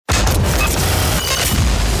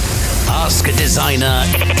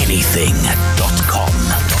AskADesignerAnything.com.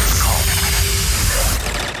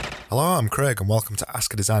 Hello, I'm Craig and welcome to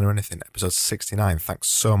Ask a Designer Anything, episode 69. Thanks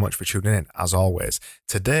so much for tuning in, as always.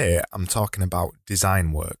 Today, I'm talking about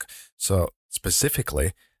design work. So,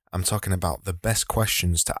 specifically, I'm talking about the best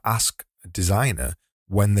questions to ask a designer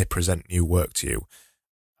when they present new work to you.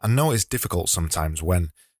 I know it's difficult sometimes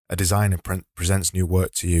when a designer presents new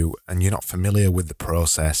work to you and you're not familiar with the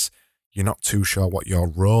process, you're not too sure what your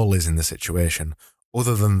role is in the situation,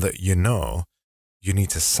 other than that you need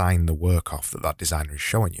to sign the work off that designer is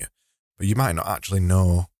showing you. But you might not actually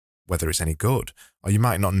know whether it's any good, or you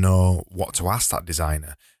might not know what to ask that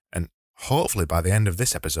designer. And hopefully by the end of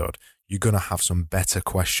this episode, you're going to have some better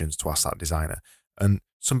questions to ask that designer, and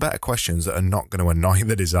some better questions that are not going to annoy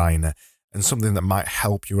the designer, and something that might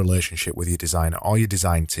help your relationship with your designer or your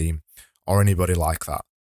design team or anybody like that.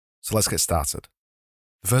 So let's get started.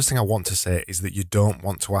 The first thing I want to say is that you don't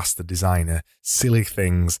want to ask the designer silly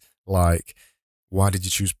things like, why did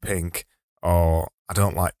you choose pink? Or I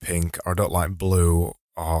don't like pink, or I don't like blue,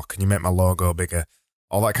 or can you make my logo bigger?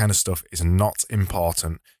 All that kind of stuff is not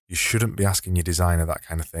important. You shouldn't be asking your designer that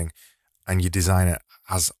kind of thing. And your designer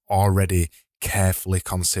has already carefully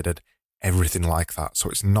considered everything like that.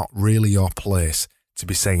 So it's not really your place to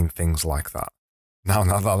be saying things like that. Now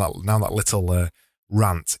that little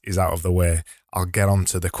rant is out of the way, I'll get on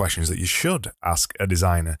to the questions that you should ask a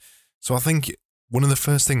designer. So I think one of the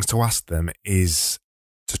first things to ask them is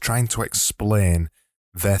to try to explain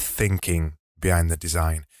their thinking behind the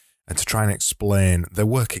design, and to try and explain their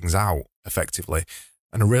workings out effectively.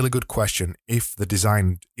 And a really good question, if the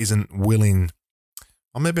design isn't willing,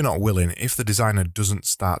 or maybe not willing, if the designer doesn't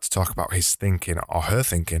start to talk about his thinking or her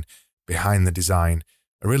thinking behind the design,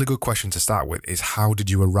 a really good question to start with is, how did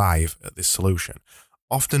you arrive at this solution?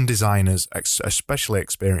 Often designers, especially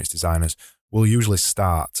experienced designers, will usually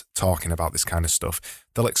start talking about this kind of stuff.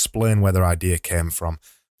 They'll explain where their idea came from.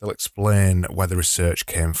 They'll explain where the research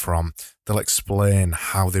came from. They'll explain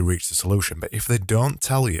how they reached the solution. But if they don't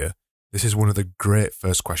tell you, this is one of the great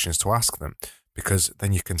first questions to ask them, because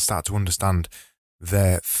then you can start to understand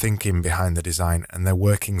their thinking behind the design and their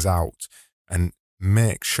workings out, and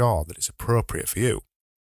make sure that it's appropriate for you.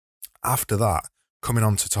 After that, coming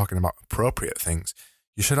on to talking about appropriate things,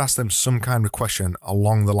 you should ask them some kind of question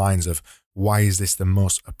along the lines of, why is this the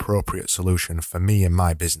most appropriate solution for me and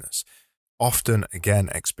my business? Often, again,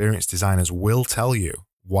 experienced designers will tell you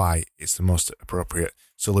why it's the most appropriate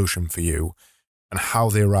solution for you, and how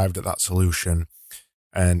they arrived at that solution,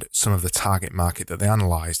 and some of the target market that they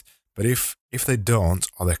analysed. But if they don't,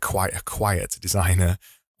 or they're quite a quiet designer,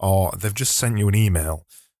 or they've just sent you an email,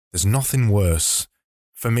 there's nothing worse.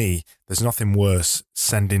 For me, there's nothing worse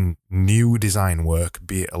sending new design work,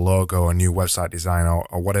 be it a logo, a new website design,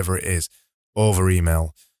 or whatever it is, over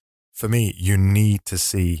email. For me, you need to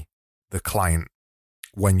see the client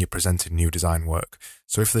when you're presenting new design work.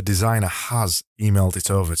 So if the designer has emailed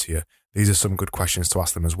it over to you, these are some good questions to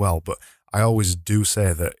ask them as well. But I always do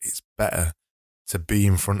say that it's better to be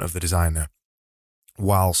in front of the designer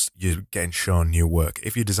whilst you're getting shown new work.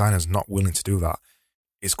 If your designer's not willing to do that,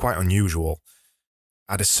 it's quite unusual.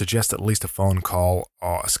 I'd suggest at least a phone call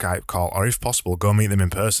or a Skype call, or if possible, go meet them in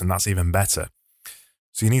person. That's even better.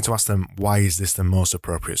 So you need to ask them, why is this the most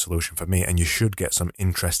appropriate solution for me? And you should get some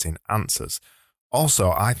interesting answers.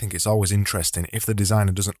 Also, I think it's always interesting, if the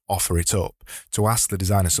designer doesn't offer it up, to ask the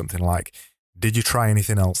designer something like, did you try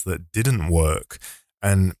anything else that didn't work?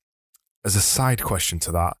 And as a side question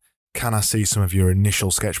to that, can I see some of your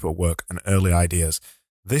initial sketchbook work and early ideas?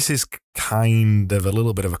 This is kind of a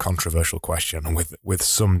little bit of a controversial question with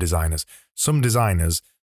some designers. Some designers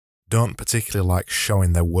don't particularly like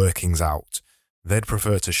showing their workings out. They'd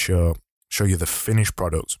prefer to show you the finished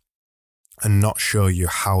product and not show you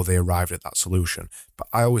how they arrived at that solution. But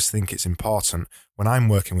I always think it's important, when I'm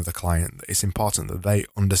working with a client, it's important that they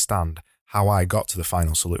understand how I got to the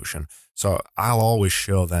final solution. So I'll always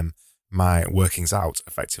show them my workings out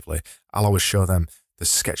effectively. I'll always show them the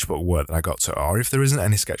sketchbook work that I got to, or if there isn't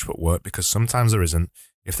any sketchbook work, because sometimes there isn't,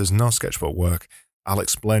 if there's no sketchbook work, I'll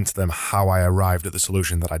explain to them how I arrived at the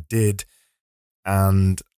solution that I did,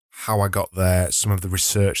 and how I got there, some of the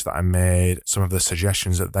research that I made, some of the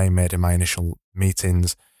suggestions that they made in my initial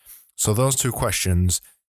meetings. So those two questions,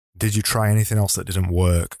 did you try anything else that didn't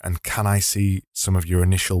work? And can I see some of your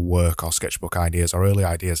initial work or sketchbook ideas or early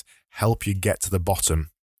ideas, help you get to the bottom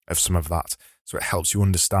of some of that. So it helps you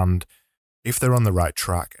understand if they're on the right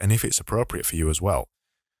track and if it's appropriate for you as well.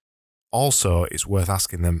 Also, it's worth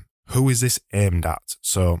asking them, who is this aimed at?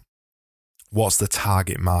 So what's the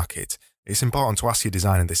target market? It's important to ask your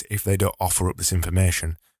designer this if they don't offer up this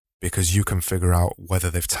information because you can figure out whether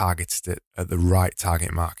they've targeted it at the right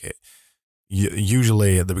target market.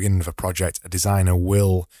 Usually at the beginning of a project, a designer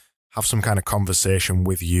will have some kind of conversation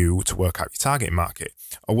with you to work out your target market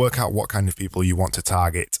or work out what kind of people you want to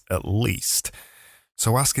target at least.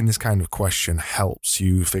 So asking this kind of question helps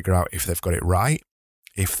you figure out if they've got it right,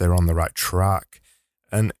 if they're on the right track,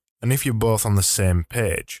 and if you're both on the same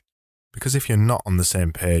page. Because if you're not on the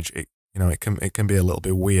same page, it can be a little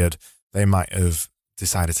bit weird. They might have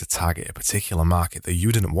decided to target a particular market that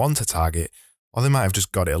you didn't want to target, or they might have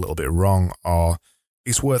just got it a little bit wrong, or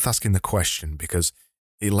it's worth asking the question because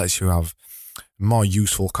it lets you have more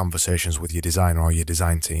useful conversations with your designer or your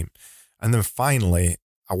design team. And then finally,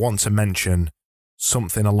 I want to mention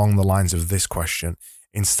something along the lines of this question.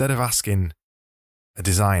 Instead of asking a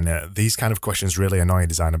designer, these kind of questions really annoy a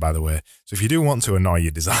designer, by the way. So if you do want to annoy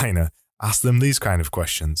your designer, ask them these kind of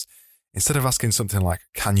questions. Instead of asking something like,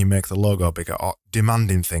 can you make the logo bigger, or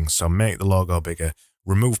demanding things, so make the logo bigger,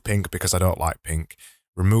 remove pink because I don't like pink,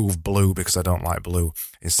 remove blue because I don't like blue.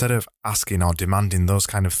 Instead of asking or demanding those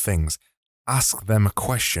kind of things, ask them a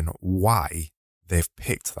question why they've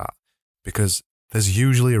picked that. Because there's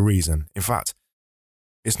usually a reason. In fact,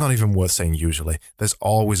 it's not even worth saying usually. There's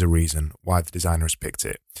always a reason why the designer has picked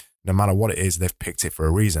it. No matter what it is, they've picked it for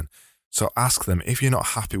a reason. So ask them, if you're not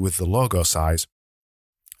happy with the logo size,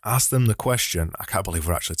 ask them the question. I can't believe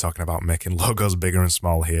we're actually talking about making logos bigger and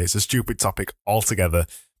small here. It's a stupid topic altogether,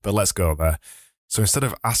 but let's go there. So instead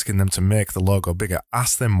of asking them to make the logo bigger,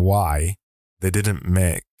 ask them why they didn't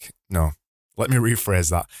make... No, let me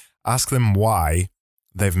rephrase that. Ask them why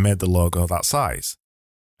they've made the logo that size.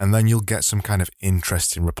 And then you'll get some kind of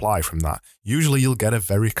interesting reply from that. Usually you'll get a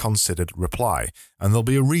very considered reply, and there'll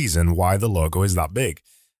be a reason why the logo is that big.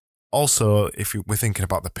 Also, if we're thinking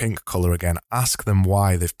about the pink colour again, ask them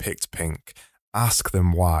why they've picked pink. Ask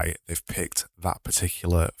them why they've picked that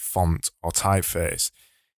particular font or typeface.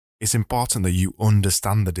 It's important that you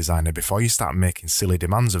understand the designer before you start making silly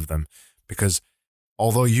demands of them, because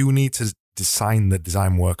although you need to sign the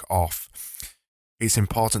design work off, it's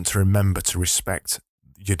important to remember to respect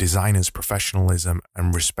your designer's professionalism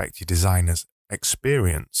and respect your designer's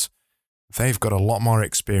experience. They've got a lot more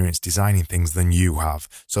experience designing things than you have.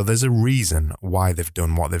 So there's a reason why they've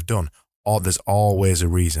done what they've done, or there's always a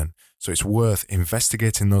reason. So it's worth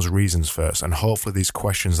investigating those reasons first, and hopefully these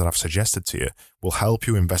questions that I've suggested to you will help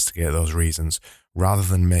you investigate those reasons rather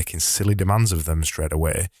than making silly demands of them straight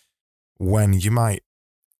away when you might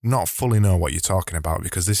not fully know what you're talking about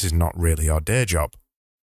because this is not really your day job.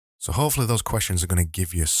 So hopefully those questions are going to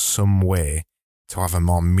give you some way to have a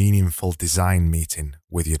more meaningful design meeting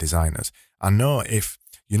with your designers. I know if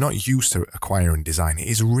you're not used to acquiring design, it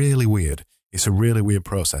is really weird. It's a really weird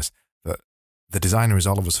process that the designer is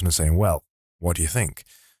all of a sudden saying, well, what do you think?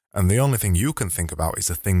 And the only thing you can think about is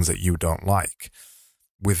the things that you don't like.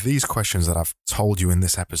 With these questions that I've told you in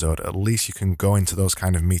this episode, at least you can go into those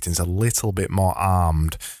kind of meetings a little bit more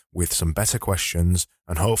armed with some better questions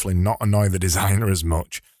and hopefully not annoy the designer as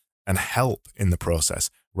much and help in the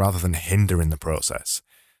process rather than hinder in the process.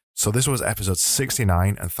 So this was episode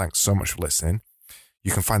 69, and thanks so much for listening.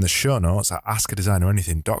 You can find the show notes at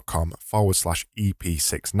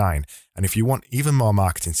askadesigneranything.com/EP69. And if you want even more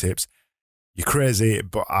marketing tips, you're crazy,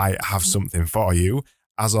 but I have something for you.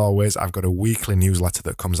 As always, I've got a weekly newsletter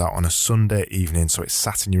that comes out on a Sunday evening, so it's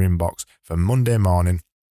sat in your inbox for Monday morning.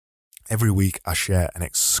 Every week, I share an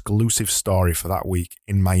exclusive story for that week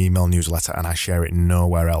in my email newsletter, and I share it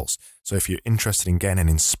nowhere else. So if you're interested in getting an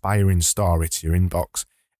inspiring story to your inbox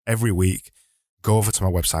every week, go over to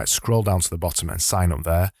my website, scroll down to the bottom and sign up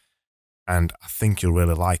there, and I think you'll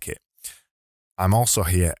really like it. I'm also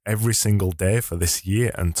here every single day for this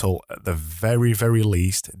year until at the very, very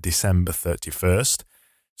least December 31st.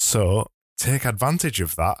 So take advantage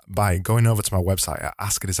of that by going over to my website at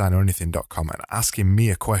askadesigneranything.com and asking me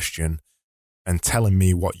a question and telling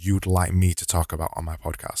me what you'd like me to talk about on my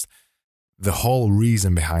podcast. The whole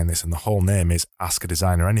reason behind this and the whole name is Ask a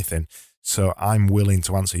Designer Anything. So I'm willing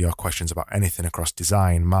to answer your questions about anything across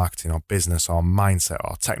design, marketing, or business, or mindset,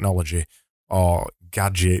 or technology, or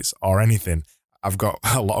gadgets, or anything. I've got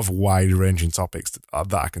a lot of wide-ranging topics that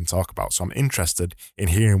I can talk about. So I'm interested in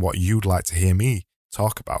hearing what you'd like to hear me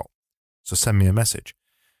talk about. So send me a message.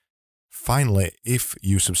 Finally, if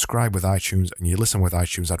you subscribe with iTunes and you listen with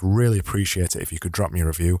iTunes, I'd really appreciate it if you could drop me a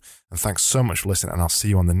review. And thanks so much for listening, and I'll see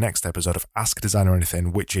you on the next episode of Ask a Designer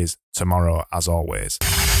Anything, which is tomorrow, as always.